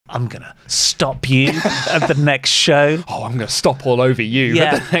I'm going to stop you at the next show. Oh, I'm going to stop all over you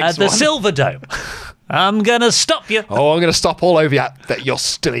at the next the one. Silver Dome. I'm going to stop you. Oh, I'm going to stop all over you, that your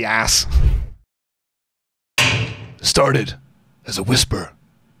silly ass. Started as a whisper,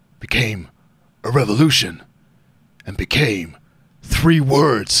 became a revolution, and became 3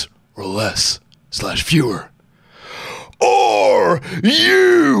 words or less / fewer. Are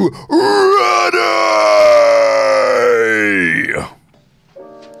you ready?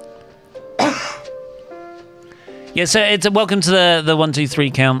 Yeah, so it's welcome to the 1, 2,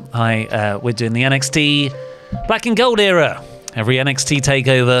 3 count. Hi, we're doing the NXT Black and Gold era. Every NXT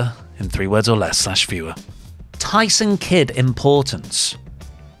takeover in 3 words or less / fewer. Tyson Kidd importance.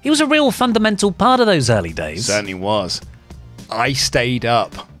 He was a real fundamental part of those early days. Certainly was. I stayed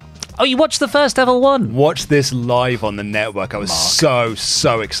up. Oh, you watched the first ever one? Watched this live on the network. I was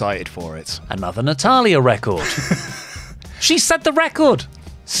so excited for it. Another Natalia record. She set the record.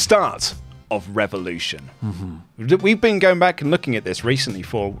 Start of Revolution. We've been going back and looking at this recently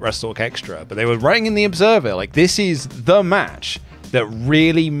for WrestleTalk Extra, but they were writing in the Observer, like, this is the match that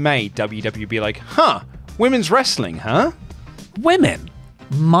really made WWE be like, women's wrestling, huh? Women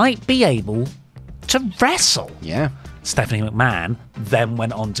might be able to wrestle. Yeah. Stephanie McMahon then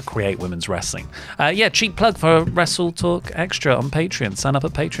went on to create women's wrestling. Cheap plug for WrestleTalk Extra on Patreon. Sign up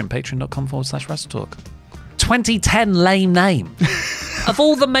at Patreon, patreon.com/WrestleTalk. 2010 lame name. Of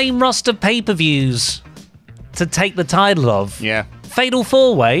all the main roster pay-per-views to take the title of, Yeah. Fatal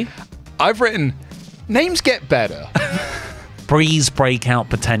 4-Way. I've written, names get better. Breeze breakout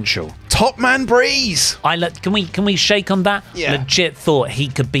potential. Top Man Breeze. Can we shake on that? Yeah. Legit thought he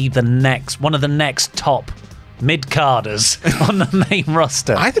could be one of the next top mid-carders on the main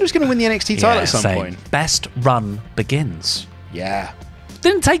roster. I thought he was going to win the NXT title at some point. Best run begins. Yeah.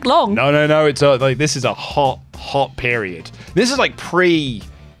 Didn't take long. No. It's this is a hot period. This is like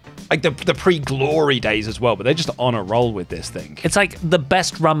the pre-glory days as well, but they're just on a roll with this thing. It's like the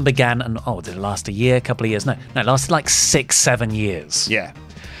best run began, and did it last a year, a couple of years? No, it lasted like 6-7 years. Yeah.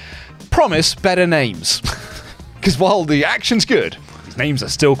 Promise better names. Because while the action's good, these names are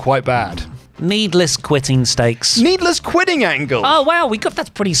still quite bad. Needless quitting stakes. Needless quitting angle. Oh, wow, that's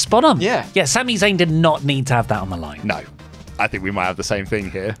pretty spot on. Yeah. Yeah, Sami Zayn did not need to have that on the line. No. I think we might have the same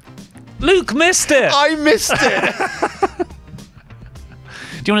thing here. Luke missed it. I missed it.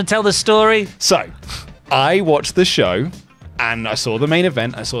 Do you want to tell the story? So, I watched the show, and I saw the main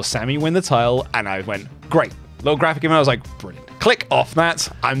event. I saw Sami win the title, and I went, great. Little graphic event. I was like, brilliant. Click off that.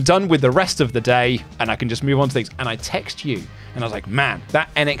 I'm done with the rest of the day, and I can just move on to things. And I text you, and I was like, man,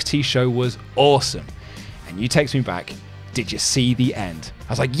 that NXT show was awesome. And you text me back, did you see the end?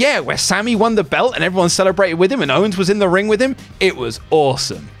 I was like, yeah, where Sami won the belt, and everyone celebrated with him, and Owens was in the ring with him. It was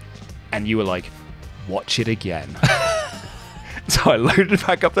awesome. And you were like, watch it again. So I loaded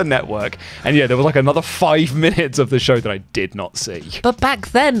back up the network, and yeah, there was like another 5 minutes of the show that I did not see. But back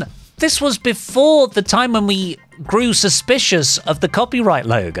then, this was before the time when we grew suspicious of the copyright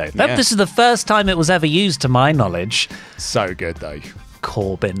logo. This is the first time it was ever used, to my knowledge. So good, though.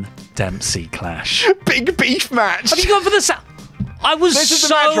 Corbin Dempsey clash. Big beef match. Have you gone for the I was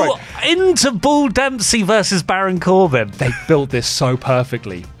so into Bull Dempsey versus Baron Corbin. They built this so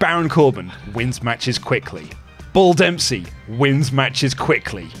perfectly. Baron Corbin wins matches quickly. Bull Dempsey wins matches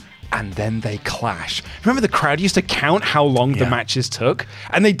quickly. And then they clash. Remember the crowd used to count how long the matches took?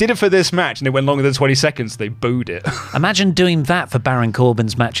 And they did it for this match, and it went longer than 20 seconds, so they booed it. Imagine doing that for Baron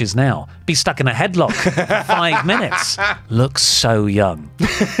Corbin's matches now. Be stuck in a headlock for 5 minutes. Looks so young.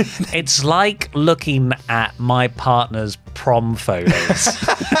 It's like looking at my partner's prom photos.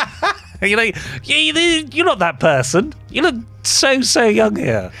 You're not that person. You look so young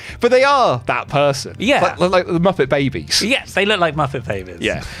here. But they are that person. Yeah. Like the Muppet Babies. Yes, they look like Muppet Babies.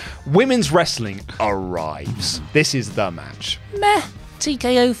 Yeah. Women's wrestling arrives. This is the match. Meh.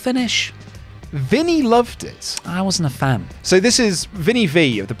 TKO finish. Vinny loved it. I wasn't a fan. So this is Vinny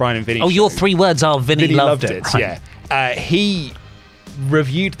V of the Brian and Vinny show. Your 3 words are Vinny loved it. Right. Yeah. He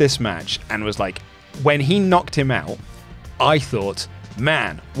reviewed this match and was like, when he knocked him out, I thought,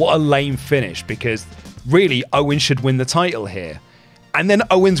 man, what a lame finish, because really Owens should win the title here. And then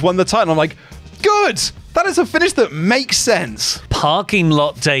Owens won the title. I'm like, good! That is a finish that makes sense. Parking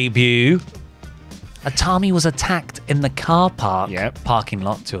lot debut. Atami was attacked in the car park. Yep. Parking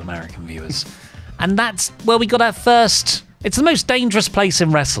lot to American viewers. And that's where we got our first... It's the most dangerous place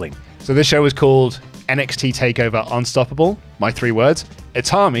in wrestling. So this show was called NXT TakeOver Unstoppable. My 3 words.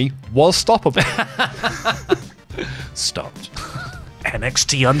 Atami was stoppable. Stopped.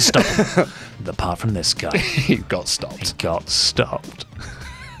 NXT Unstoppable. Apart from this guy. He got stopped. Got stopped.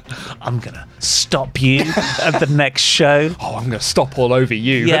 I'm going to stop you at the next show. Oh, I'm going to stop all over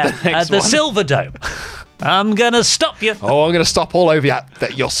you at the next at the one. Silver Dome. I'm going to stop you. Oh, I'm going to stop all over you,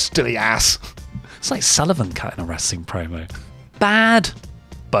 that your stilly ass. It's like Sullivan cutting a wrestling promo. Bad,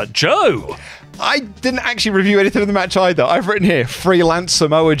 but Joe. I didn't actually review anything of the match either. I've written here, freelance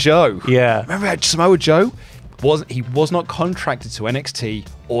Samoa Joe. Yeah. Remember how Samoa Joe? He was not contracted to NXT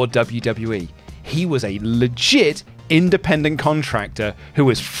or WWE. He was a legit independent contractor who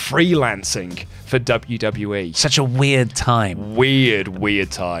was freelancing for WWE. Such a weird time. Weird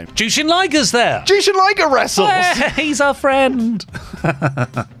time. Jushin Liger's there. Jushin Liger wrestles. Hey, he's our friend.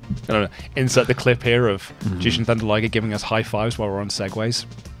 I don't know. Insert the clip here of Jushin Thunder Liger giving us high fives while we're on segways.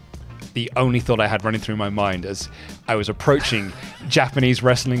 The only thought I had running through my mind as I was approaching Japanese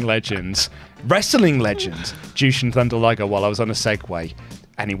wrestling legends, Jushin Thunder Liger, while I was on a Segway,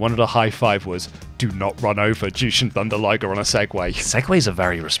 and he wanted a high five was, do not run over Jushin Thunder Liger on a Segway. Segways are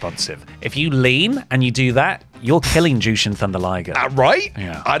very responsive. If you lean and you do that, you're killing Jushin Thunder Liger. Right?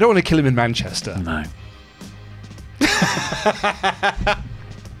 Yeah. I don't want to kill him in Manchester. No.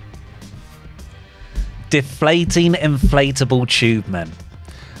 Deflating inflatable tube men.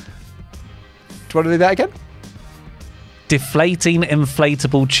 Do you want to do that again? Deflating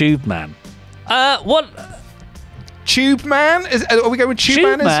inflatable tube man. What? Tube Man? Are we going with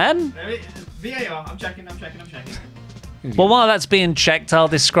Tube Man? VAR, I'm checking. Well, while that's being checked, I'll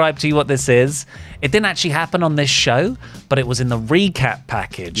describe to you what this is. It didn't actually happen on this show, but it was in the recap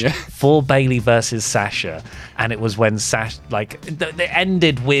package for Bayley versus Sasha. And it was when Sasha, they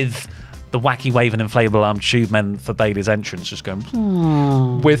ended with the wacky waving inflatable arm tube men for Bayley's entrance just going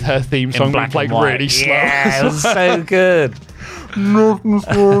with her theme song being played really slow. Yeah, it was so good.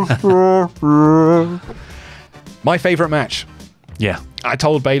 My favourite match. Yeah. I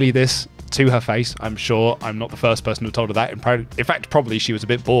told Bayley this to her face. I'm sure I'm not the first person who told her that. In fact, probably she was a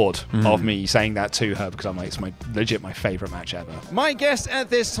bit bored of me saying that to her because I'm like, it's legit my favourite match ever. My guest at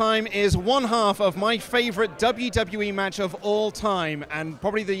this time is one half of my favourite WWE match of all time and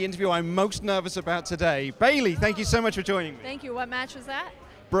probably the interview I'm most nervous about today. Bayley, thank you so much for joining me. Thank you. What match was that?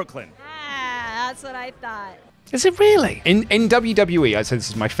 Brooklyn. That's what I thought. Is it really? In WWE, I'd say this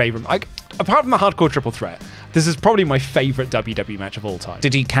is my favourite. Apart from the Hardcore Triple Threat, this is probably my favourite WWE match of all time.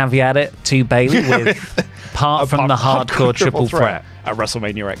 Did you caveat it to Bayley with apart from the Hardcore Triple Threat? At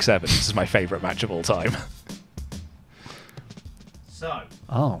WrestleMania X7, this is my favourite match of all time. So,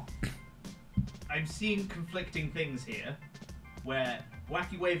 I'm seeing conflicting things here, where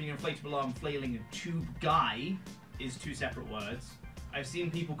wacky waving, inflatable arm, flailing, and tube guy is two separate words. I've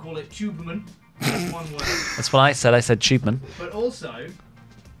seen people call it tubeman. That's one word. That's what I said. I said tubeman. But also,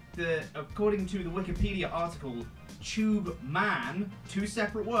 according to the Wikipedia article, tube man, two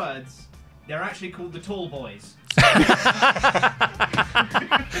separate words, they're actually called the tall boys.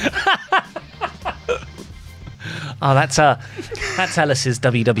 Oh, that's Ellis's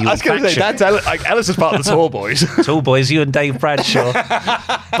WWE I was going to say, that's Ellis is part of the Tall Boys. Tall Boys, you and Dave Bradshaw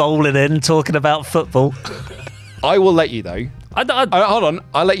bowling in, talking about football. I will let you, though. Hold on,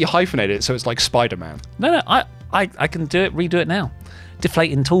 I'll let you hyphenate it so it's like Spider-Man. No, I can redo it now.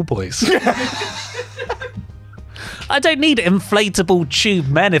 Deflating tall boys. I don't need inflatable tube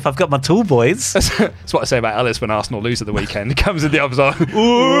men if I've got my tall boys. That's what I say about Ellis when Arsenal lose at the weekend. He comes in the other side.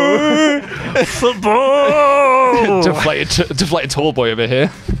 Football! deflated tall boy over here.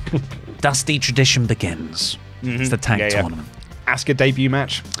 Dusty tradition begins. It's the tag tournament. Asuka debut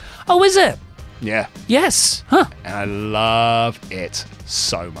match. Oh, is it? Yeah. Yes. Huh. And I love it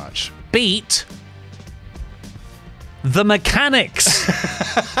so much. Beat the Mechanics.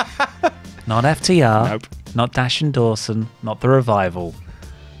 Not FTR. Nope. Not Dash and Dawson. Not the Revival.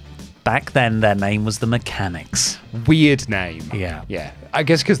 Back then, their name was the Mechanics. Weird name. Yeah. Yeah. I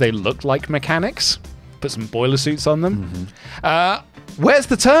guess because they looked like mechanics. Put some boiler suits on them. Where's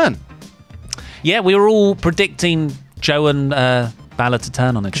the turn? Yeah, we were all predicting Joe and Balor to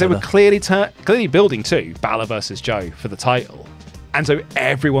turn on each They other. were clearly building to Balor versus Joe for the title. And so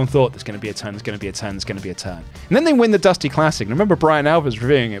everyone thought there's going to be a turn, there's going to be a turn, there's going to be a turn. And then they win the Dusty Classic. And I remember Brian Alvarez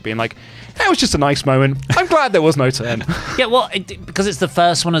reviewing it, being like, it was just a nice moment. I'm glad there was no turn. Yeah, well, because it's the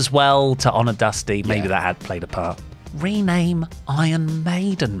first one as well to honour Dusty, maybe Yeah. that had played a part. Rename Iron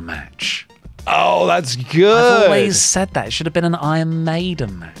Maiden match. Oh, that's good. I've always said that. It should have been an Iron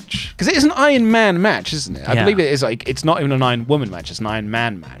Maiden match. Because it is an Iron Man match, isn't it? I Yeah. believe it is it's not even an Iron Woman match, it's an Iron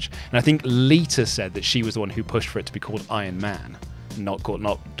Man match. And I think Lita said that she was the one who pushed for it to be called Iron Man, not call it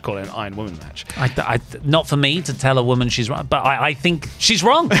an Iron Woman match. Not for me to tell a woman she's wrong, but I think she's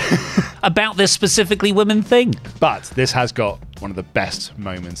wrong about this specifically women thing. But this has got one of the best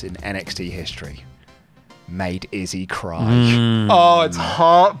moments in NXT history. made Izzy cry. Oh, it's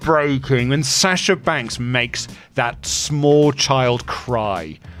heartbreaking when Sasha Banks makes that small child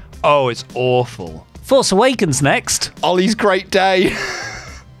cry. Oh, it's awful. Force Awakens next. Ollie's great day.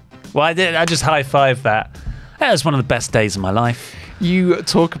 Well, I just high-fived that. That was one of the best days of my life. You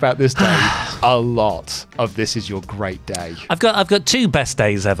talk about this day a lot of this is your great day. I've got two best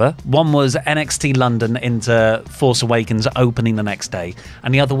days ever. One was NXT London into Force Awakens opening the next day,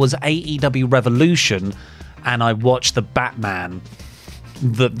 and the other was AEW Revolution, and I watched the Batman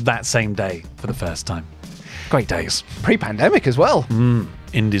that same day for the first time. Great days. Pre-pandemic as well.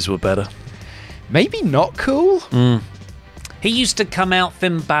 Indies were better. Maybe not cool. He used to come out,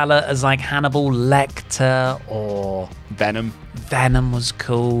 Finn Balor, as like Hannibal Lecter or Venom. Venom was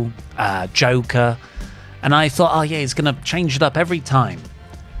cool. Joker. And I thought, oh yeah, he's going to change it up every time.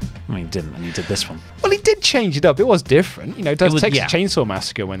 I mean, he didn't, and he did this one. Well, he did change it up. It was different. You know, it does was- Texas yeah. Chainsaw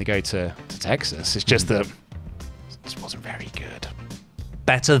Massacre when they go to Texas. It's just that it just wasn't very good.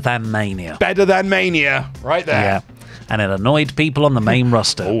 Better than Mania. Better than Mania. Right there. Yeah. And it annoyed people on the main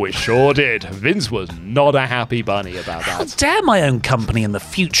roster. Oh, it sure did. Vince was not a happy bunny about How that. dare my own company and the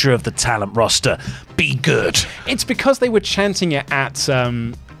future of the talent roster be good? It's because they were chanting it at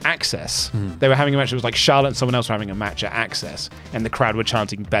Access. They were having a match. It was like Charlotte and someone else were having a match at Access, and the crowd were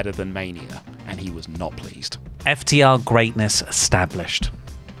chanting better than Mania, and he was not pleased. FTR greatness established.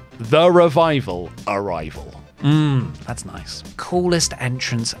 The Revival arrival. That's nice. Coolest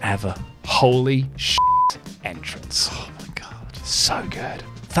entrance ever. Holy shit entrance. Oh my god. So good.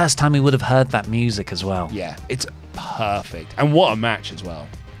 First time we would have heard that music as well. Yeah, it's perfect. And what a match as well.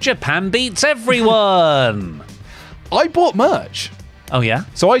 Japan beats everyone. I bought merch. Oh yeah?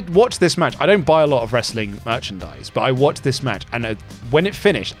 So I watched this match. I don't buy a lot of wrestling merchandise, but I watched this match, and when it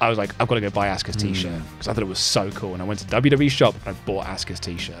finished, I was like, I've got to go buy Asuka's t-shirt because I thought it was so cool. And I went to WWE shop and I bought Asuka's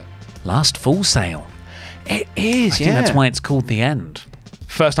t-shirt. Last full sale. It is, I think that's why it's called The End.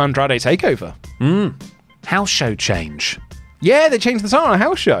 First Andrade takeover. House show change. Yeah, they changed the title on a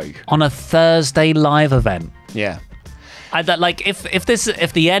house show. On a Thursday live event. Yeah.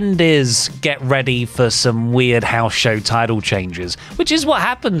 If the end is get ready for some weird house show title changes, which is what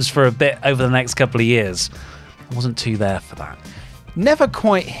happens for a bit over the next couple of years, I wasn't too there for that. Never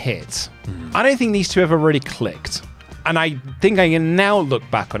quite hit. I don't think these two ever really clicked. And I think I can now look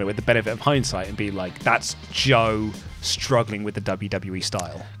back on it with the benefit of hindsight and be like, that's Joe struggling with the WWE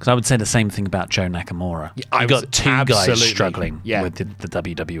style. Because I would say the same thing about Joe Nakamura. I You was got two absolutely- guys struggling yeah. with the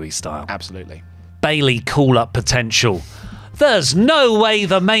WWE style. Absolutely. Bailey call up potential. There's no way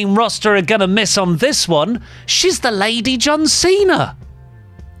the main roster are gonna miss on this one. She's the Lady John Cena.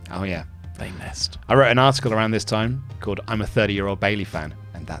 Oh, yeah. They missed. I wrote an article around this time called I'm a 30-year-old Bailey fan,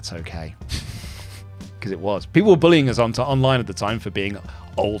 and that's okay. Because it was. People were bullying us online at the time for being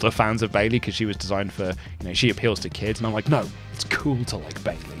older fans of Bailey because she was designed for, she appeals to kids. And I'm like, no, it's cool to like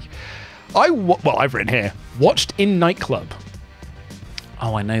Bailey. I've written here, watched in nightclub.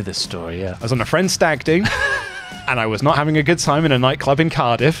 Oh, I know this story, yeah. I was on a friend's stag do, and I was not having a good time in a nightclub in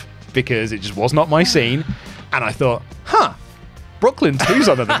Cardiff because it just was not my scene. And I thought, Brooklyn 2's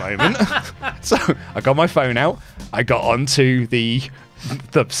on at the moment. So I got my phone out. I got onto the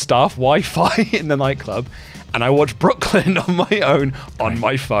staff Wi-Fi in the nightclub, and I watched Brooklyn on my own on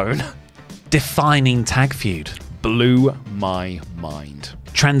my phone. Defining tag feud. Blew my mind.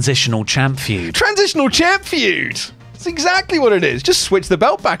 Transitional champ feud. Transitional champ feud. That's exactly what it is. Just switch the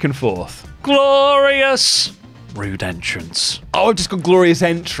belt back and forth. Glorious. Rude entrance. Oh, I've just gone glorious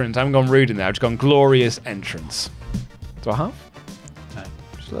entrance. I haven't gone rude in there. I've just gone glorious entrance. Do I have? No.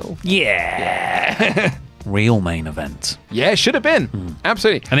 Just a little. Yeah. Real main event. Yeah, it should have been.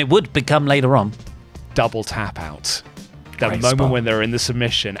 Absolutely. And it would become later on. Double tap out. The Great moment spot. when they're in the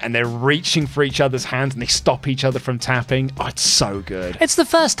submission and they're reaching for each other's hands and they stop each other from tapping. Oh, it's so good. It's the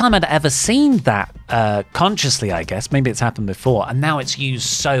first time I'd ever seen that consciously, I guess. Maybe it's happened before. And now it's used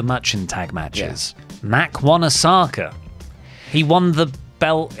so much in tag matches. Mac won Osaka. He won the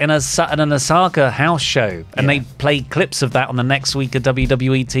belt in an Osaka house show. And they played clips of that on the next week of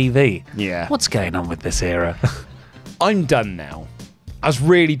WWE TV. Yeah. What's going on with this era? I'm done now. I was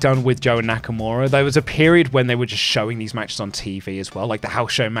really done with Joe and Nakamura. There was a period when they were just showing these matches on TV as well, like the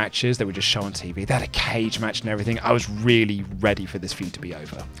house show matches. They would just show on TV. They had a cage match and everything. I was really ready for this feud to be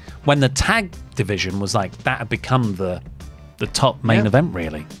over. When the tag division was like, that had become the top main event,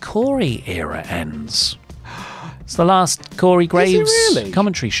 really. Corey era ends. It's the last Corey Graves really?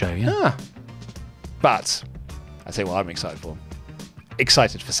 commentary show, yeah. But I tell you what I'm excited for.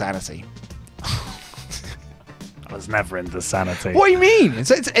 Excited for Sanity. I was never into Sanity. What do you mean?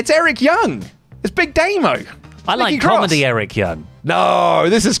 It's Eric Young. It's Big Damo. I like Nikki Cross. comedy Eric Young. No,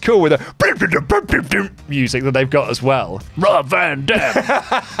 this is cool with the music that they've got as well. Rob Van Dam.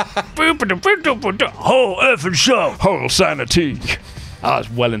 Whole effing show. Whole sanity. I was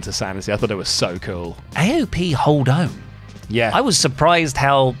well into sanity. I thought it was so cool. AOP hold on. Yeah. I was surprised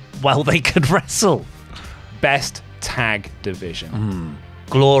how well they could wrestle. Best tag division.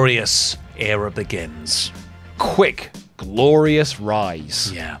 Glorious era begins. Quick, glorious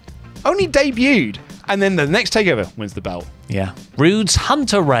rise. Yeah. Only debuted. And then the next takeover wins the belt. Yeah. Rude's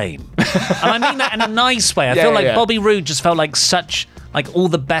Hunter reign. And I mean that in a nice way. I feel like Bobby Roode just felt like all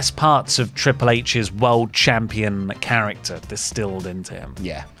the best parts of Triple H's world champion character distilled into him.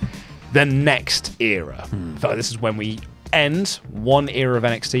 Yeah. The next era. So this is when we end one era of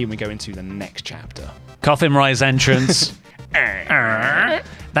NXT and we go into the next chapter. Coffin Rise entrance.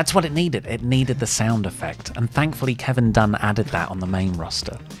 That's what it needed. It needed the sound effect. And thankfully Kevin Dunn added that on the main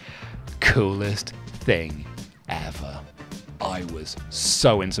roster. Coolest thing ever. I was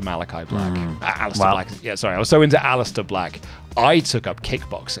so into Malachi Black. Aleister Black. Yeah, sorry. I was so into Aleister Black. I took up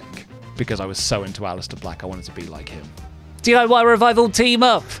kickboxing because I was so into Aleister Black. I wanted to be like him. DIY Revival team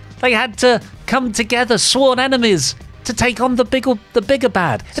up. They had to come together, sworn enemies, to take on the bigger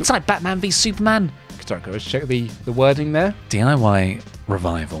bad. It's like Batman v Superman. Sorry, can I just check the wording there? DIY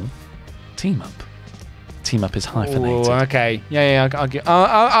Revival team up. Team up is hyphenated. Oh, okay. Yeah.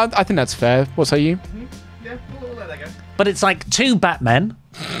 I think that's fair. What say you? Yeah, we'll let that go. But it's like two Batmen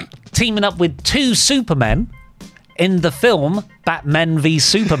teaming up with two Supermen in the film Batman v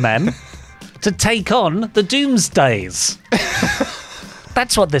Superman to take on the Doomsdays.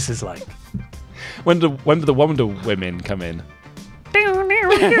 That's what this is like. When do the Wonder Women come in?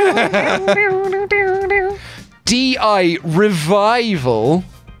 DI Revival.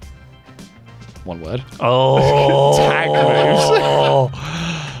 One word. Oh. Tag moves.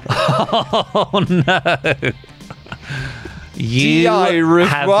 Oh no. You DI have the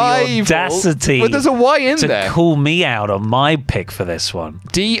Revival. audacity But there's a Y in to there. call me out on my pick for this one.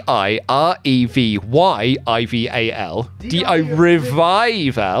 DIREVYIVAL. DI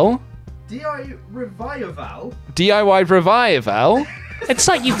Revival. DI Revival? DIY Revival. It's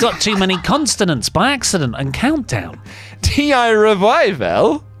like you've got too many consonants by accident and countdown. DI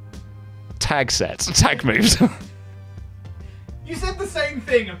Revival. Tag sets. Tag moves. You said the same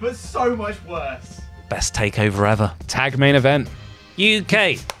thing, but so much worse. Best takeover ever. Tag main event.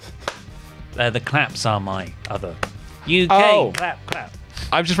 UK. The claps are my other. UK. Oh. Clap.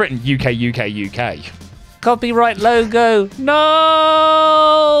 I've just written UK. Copyright logo.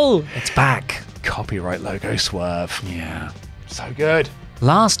 No! It's back. Copyright logo swerve. Yeah. So good.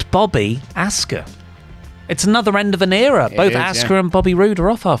 Last Bobby, Asuka. It's another end of an era. Both is, Asuka yeah. and Bobby Roode are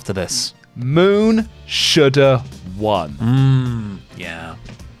off after this. Moon shoulda won. Yeah.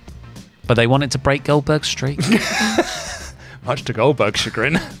 But they wanted to break Goldberg's streak. Much to Goldberg's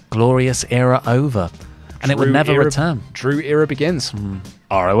chagrin. Glorious era over. And it would never return. True era begins.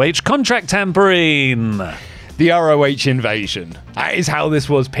 ROH contract tampering. The ROH invasion. That is how this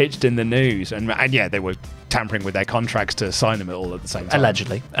was pitched in the news. And yeah, they were tampering with their contracts to sign them all at the same time.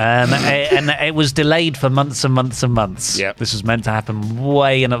 Allegedly. And it was delayed for months and months and months. Yep. This was meant to happen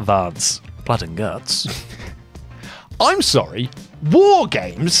way in advance. Blood and guts. I'm sorry. War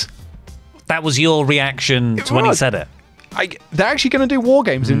Games? That was your reaction to when he was. said it. They're actually going to do War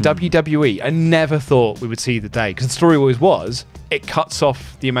Games in WWE. I never thought we would see the day, because the story always was it cuts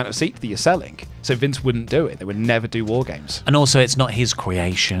off the amount of seats that you're selling. So Vince wouldn't do it. They would never do War Games. And also, it's not his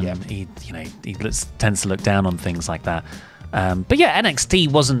creation. Yep. He tends to look down on things like that. But yeah,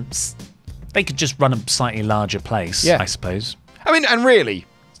 NXT wasn't. They could just run a slightly larger place, Yeah. I suppose. I mean, and really,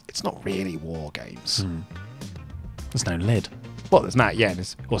 it's not really War Games. There's no lid. Well, there's that, yeah.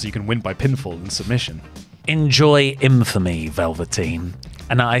 And also, you can win by pinfall and submission. Enjoy infamy, Velveteen.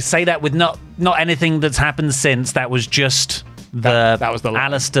 And I say that with not anything that's happened since. That was just that was the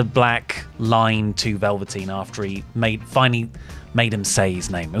line. Aleister Black line to Velveteen after he finally made him say his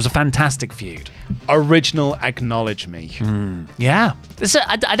name. It was a fantastic feud. Original Acknowledge Me. Yeah.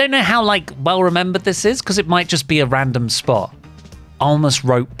 I don't know how well remembered this is, because it might just be a random spot. Almost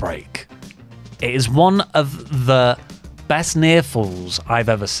rope break. It is one of the best near falls I've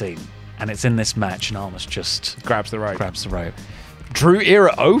ever seen. And it's in this match, and Almas just Grabs the rope. Drew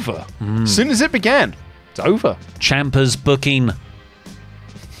era over. As soon as it began, it's over. Ciampa's booking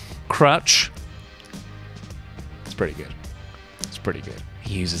crutch. It's pretty good.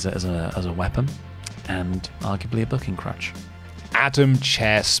 He uses it as a weapon, and arguably a booking crutch. Adam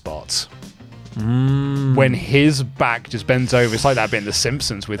chair spot. When his back just bends over, it's like that bit in The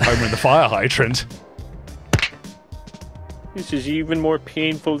Simpsons with Homer and the fire hydrant. This is even more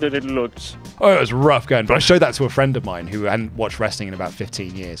painful than it looks. Oh, it was rough going. But I showed that to a friend of mine who hadn't watched wrestling in about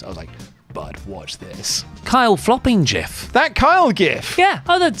 15 years. I was like, bud, watch this. Kyle flopping gif. That Kyle gif. Yeah.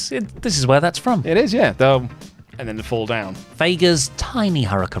 Oh, that's it. This is where that's from. It is, yeah. And then the fall down. Vega's tiny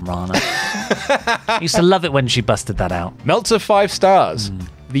Hurricane Rana. Used to love it when she busted that out. Meltzer 5 stars.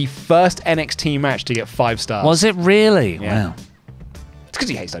 The first NXT match to get 5 stars. Was it really? Yeah. Wow. It's because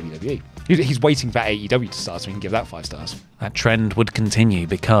he hates WWE. He's waiting for AEW to start so he can give that 5 stars. That trend would continue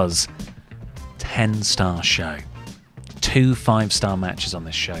because 10-star show. 2 5-star matches on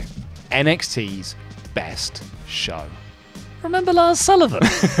this show. NXT's best show. Remember Lars Sullivan?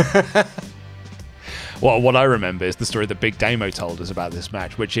 Well, what I remember is the story that Big Damo told us about this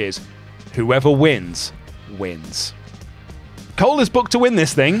match, which is whoever wins, wins. Cole is booked to win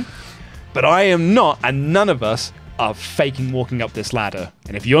this thing, but I am not, and none of us are faking walking up this ladder.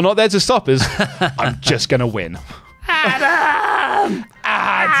 And if you're not there to stop us, I'm just going to win. Adam!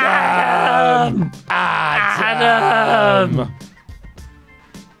 Adam! Adam!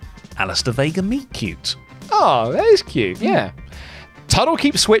 Alistair Vega meet cute. Oh, that is cute, yeah. Tuttle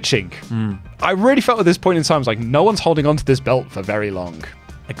keeps switching. I really felt at this point in time, I was like, no one's holding on to this belt for very long.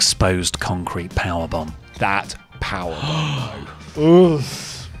 Exposed concrete powerbomb. That powerbomb, though. Ugh.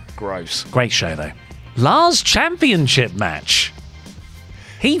 Gross. Great show, though. Lars Championship match.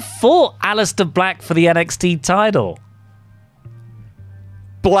 He fought Alistair Black for the NXT title.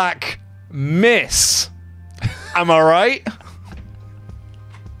 Black miss. Am I right?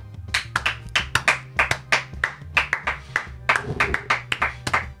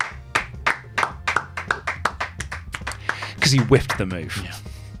 Because he whiffed the move. Yeah.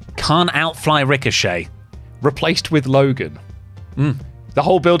 Can't outfly Ricochet. Replaced with Logan. The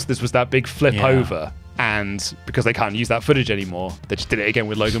whole build to this was that big flip Yeah. over. And because they can't use that footage anymore, they just did it again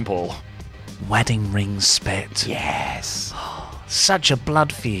with Logan Paul. Wedding ring spit. Yes. Such a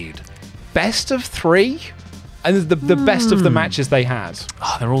blood feud. Best of 3? And the best of the matches they had.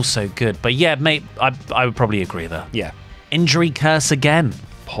 Oh, they're all so good. But yeah, mate, I would probably agree there. Yeah. Injury curse again.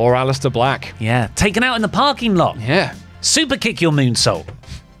 Poor Alistair Black. Yeah. Taken out in the parking lot. Yeah. Super kick your moonsault.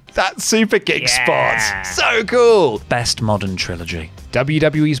 That super kick Yeah. spot. So cool. Best modern trilogy.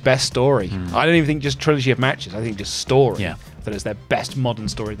 WWE's best story. I don't even think just trilogy of matches. I think just story. Yeah. That is their best modern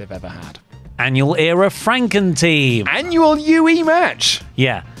story they've ever had. Annual era Franken team. Annual UE match.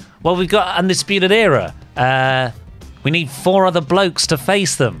 Yeah. Well, we've got Undisputed Era. We need 4 other blokes to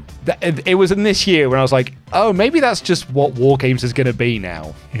face them. It was in this year when I was like, oh, maybe that's just what War Games is going to be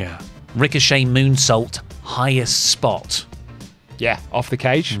now. Yeah. Ricochet moonsault, highest spot. Yeah, off the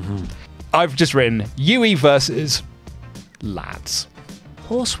cage. I've just written UE versus lads.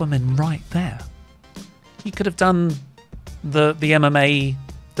 Horsewomen right there. You could have done the MMA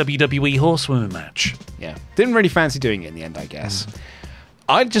WWE Horsewomen match. Yeah. Didn't really fancy doing it in the end, I guess.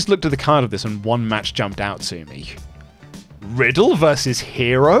 I just looked at the card of this and one match jumped out to me. Riddle versus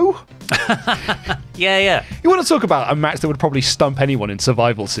Hero? Yeah. You want to talk about a match that would probably stump anyone in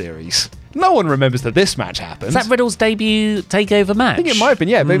Survival Series? No one remembers that this match happened. Is that Riddle's debut takeover match? I think it might have been,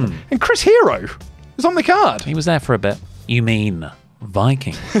 yeah. But, and Chris Hero was on the card. He was there for a bit. You mean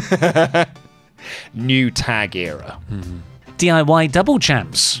Viking? New tag era. DIY double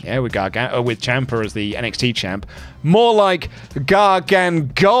champs. Yeah, with with Ciampa as the NXT champ. More like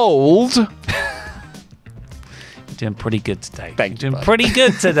Gargan Gold. You're doing pretty good today. Thank you, Doing bud. pretty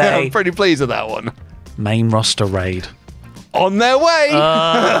good today. I'm pretty pleased with that one. Main roster raid. On their way.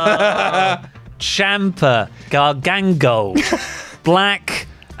 Ciampa, Gargango, Black,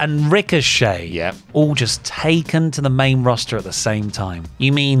 and Ricochet. Yep. All just taken to the main roster at the same time.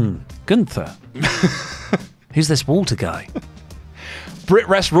 You mean Gunther? Who's this Walter guy? Brit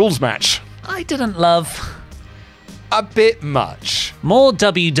Rest rules match. I didn't love. A bit much. More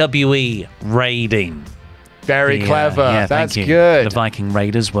WWE raiding. Very clever. Yeah, That's thank you. good. The Viking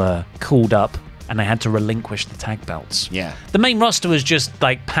Raiders were called up and they had to relinquish the tag belts. Yeah. The main roster was just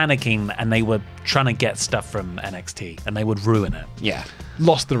like panicking and they were trying to get stuff from NXT and they would ruin it. Yeah.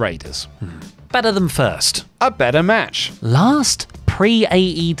 Lost the Raiders. Better than first. A better match. Last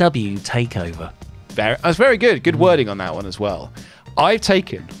pre-AEW takeover. That's very good. Good wording on that one as well. I've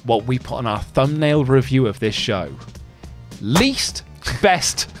taken what we put on our thumbnail review of this show. Least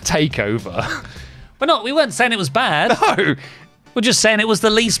best takeover. We weren't saying it was bad. No. We're just saying it was the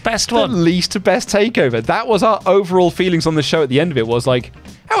least best The one. least best takeover. That was our overall feelings on the show at the end of it, was like,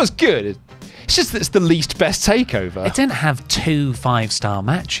 that was good. It's just that it's the least best takeover. It didn't have 2 5-star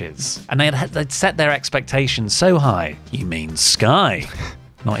matches. And they'd set their expectations so high. You mean Sky,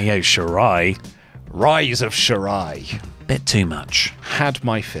 not Io Shirai. Rise of Shirai. Bit too much. Had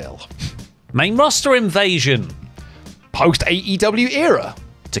my fill. Main roster invasion. Post AEW era.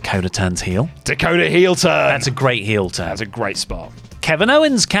 Dakota turns heel. Dakota heel turn. That's a great heel turn. That's a great spot. Kevin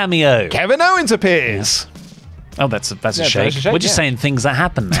Owens cameo. Kevin Owens appears. Oh, that's a shake. That's a shake, We're just yeah. saying things that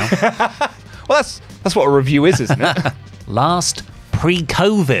happen now. Well, that's what a review is, isn't it? Last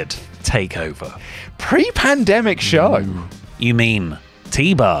pre-COVID takeover. Pre-pandemic show. You mean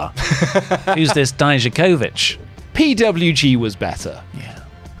T-Bar? Who's this Dijakovic? PWG was better. Yeah.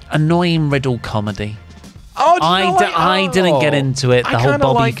 Annoying Riddle comedy. Oh, do you know I didn't get into it. The whole kinda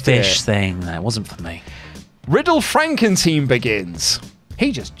Bobby liked Fish it. thing. That wasn't for me. Riddle Frankenteam begins.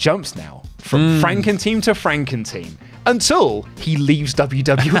 He just jumps now from Frankenteam to Frankenteam until he leaves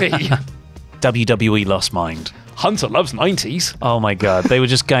WWE. WWE lost mind. Hunter loves 90s. Oh my god, they were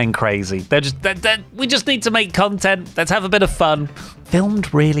just going crazy. We just need to make content. Let's have a bit of fun.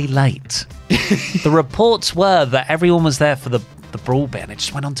 Filmed really late. The reports were that everyone was there for the brawl bit, and it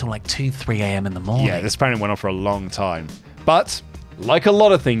just went on till like 2, 3 a.m. in the morning. Yeah, this apparently went on for a long time. But, like a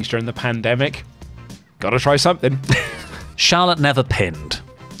lot of things during the pandemic, gotta try something. Charlotte never pinned.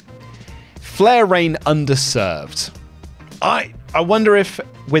 Flair reign underserved. I wonder if,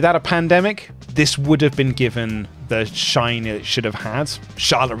 without a pandemic, this would have been given the shine it should have had.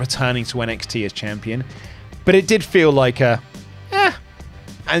 Charlotte returning to NXT as champion. But it did feel like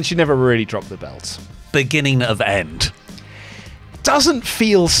and she never really dropped the belt. Beginning of end. Doesn't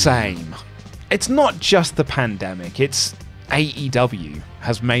feel same. It's not just the pandemic, it's AEW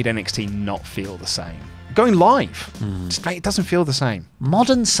has made NXT not feel the same. Going live, it doesn't feel the same.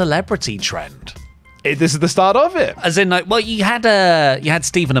 Modern celebrity trend. This is the start of it. As in, like, well, you had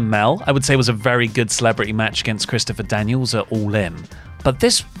Stephen and Mel. I would say was a very good celebrity match against Christopher Daniels at All In. But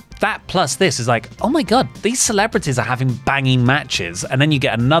that plus this is like, oh my god, these celebrities are having banging matches, and then you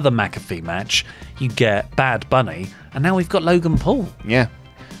get another McAfee match. You get Bad Bunny, and now we've got Logan Paul. Yeah.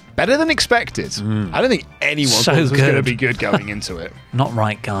 Better than expected. I don't think anyone So thought this was going to good. be good going into it. Not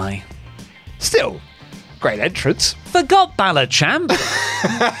right, guy. Still, great entrance. Forgot Balor champ.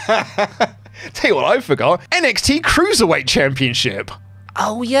 Tell you what I forgot. NXT Cruiserweight Championship.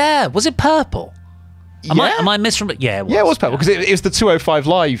 Oh yeah, was it purple? Am I misremembering? Yeah, it was. Yeah, it was purple because it was the 205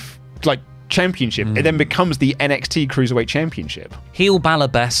 Live championship. It then becomes the NXT Cruiserweight Championship. Heel Balor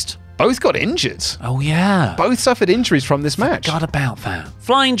best. Both got injured. Oh yeah. Both suffered injuries from this match. Forgot about that.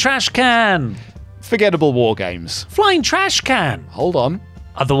 Flying trash can. Forgettable war games. Flying trash can. Hold on.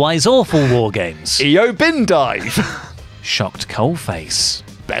 Otherwise awful war games. EO bin dive. Shocked coalface.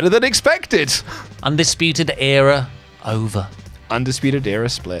 Better than expected. Undisputed era over. Undisputed era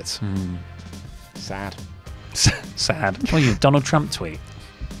split. Sad. Sad. Well, you Donald Trump tweet.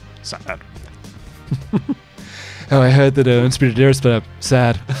 Sad. Oh, I heard that Undisputed era split.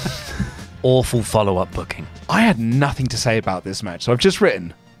 Sad. Awful follow-up booking. I had nothing to say about this match, so I've just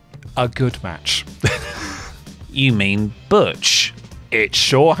written a good match. You mean Butch? It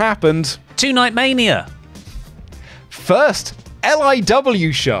sure happened. Two-Night Mania. First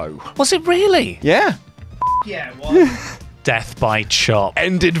LIW show. Was it really? Yeah. Yeah, it was. Death by chop.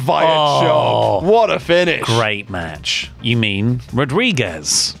 Ended via Oh. chop. What a finish. Great match. You mean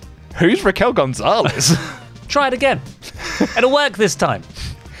Rodriguez? Who's Raquel Gonzalez? Try it again. It'll work this time.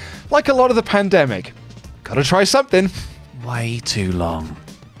 Like a lot of the pandemic. Gotta try something. Way too long.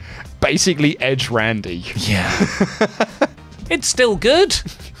 Basically Edge Randy. Yeah. It's still good.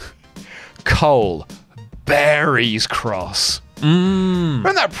 Cole buries Cross.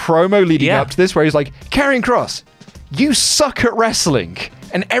 Remember that promo leading Yeah. up to this where he's like, Karrion Kross, you suck at wrestling.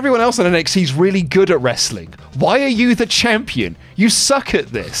 And everyone else on NXT is really good at wrestling. Why are you the champion? You suck at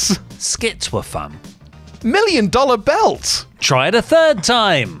this. Skits were fun. $1 million belt. Try it a third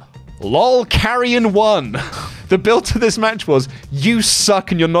time. LOL, Carrion won. The build to this match was, you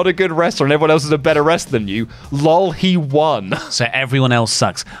suck and you're not a good wrestler and everyone else is a better wrestler than you. LOL, he won. So everyone else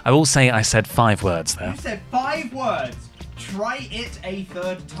sucks. I will say I said 5 words there. You said 5 words. Try it a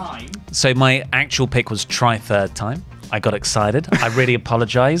third time. So my actual pick was try third time. I got excited. I really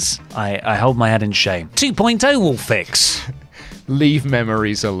apologize. I hold my head in shame. 2.0 will fix. Leave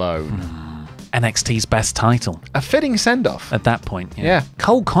memories alone. NXT's best title A fitting send-off. at that point. Yeah.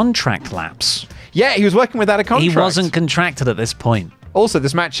 Cole contract lapse. Yeah, he was working without a contract. He wasn't contracted at this point. Also,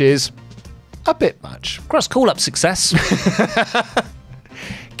 this match is a bit much. Cross call-up success.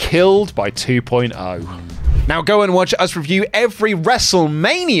 Killed by 2.0. Now go and watch us review every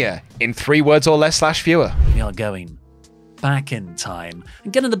WrestleMania in 3 words or less / fewer. We are going back in time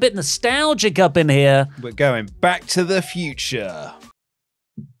and getting a bit nostalgic up in here. We're going back to the future.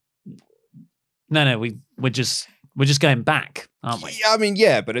 No, we're just We're just going back, aren't we? Yeah, I mean,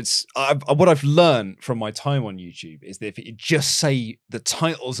 yeah, but it's what I've learned from my time on YouTube is that if you just say the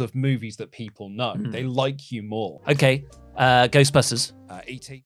titles of movies that people know, they like you more. Okay, Ghostbusters. E.T.